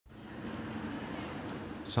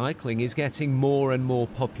Cycling is getting more and more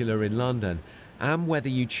popular in London, and whether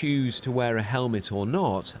you choose to wear a helmet or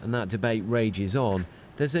not, and that debate rages on,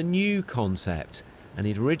 there's a new concept, and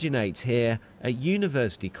it originates here at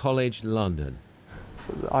University College London.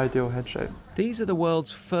 So the ideal head shape. These are the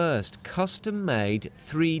world's first custom-made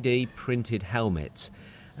 3D printed helmets,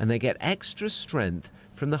 and they get extra strength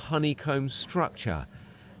from the honeycomb structure,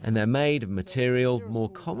 and they're made of material more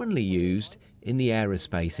commonly used in the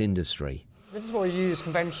aerospace industry. This is what we use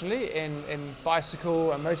conventionally in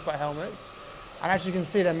bicycle and motorbike helmets. And as you can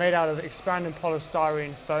see, they're made out of expanded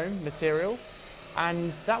polystyrene foam material.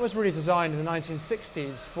 And that was really designed in the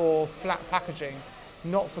 1960s for flat packaging,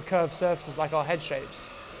 not for curved surfaces like our head shapes.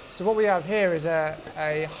 So what we have here is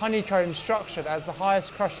a honeycomb structure that has the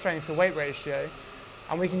highest crush strength to weight ratio.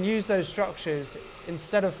 And we can use those structures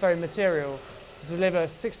instead of foam material to deliver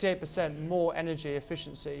 68% more energy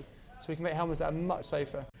efficiency. So we can make helmets that are much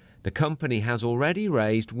safer. The company has already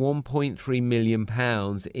raised £1.3 million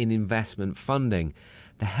in investment funding.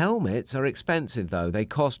 The helmets are expensive though, they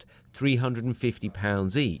cost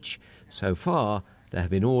 £350 each. So far, there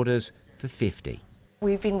have been orders for 50.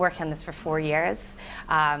 We've been working on this for 4 years,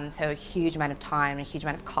 so a huge amount of time and a huge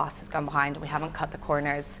amount of cost has gone behind. We haven't cut the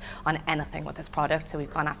corners on anything with this product, so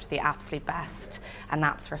we've gone after the absolute best, and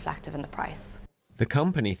that's reflective in the price. The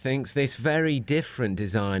company thinks this very different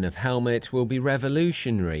design of helmet will be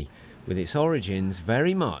revolutionary, with its origins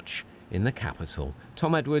very much in the capital.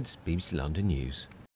 Tom Edwards, BBC London News.